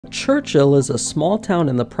Churchill is a small town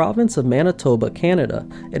in the province of Manitoba, Canada.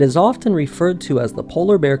 It is often referred to as the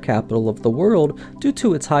polar bear capital of the world due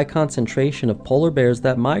to its high concentration of polar bears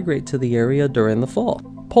that migrate to the area during the fall.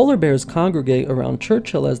 Polar bears congregate around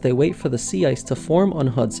Churchill as they wait for the sea ice to form on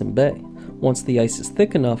Hudson Bay. Once the ice is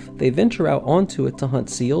thick enough, they venture out onto it to hunt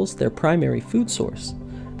seals, their primary food source.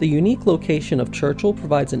 The unique location of Churchill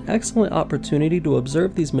provides an excellent opportunity to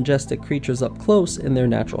observe these majestic creatures up close in their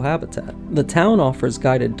natural habitat. The town offers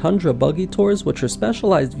guided tundra buggy tours, which are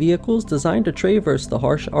specialized vehicles designed to traverse the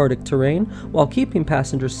harsh Arctic terrain while keeping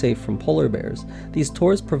passengers safe from polar bears. These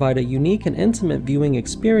tours provide a unique and intimate viewing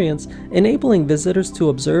experience, enabling visitors to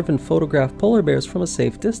observe and photograph polar bears from a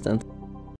safe distance.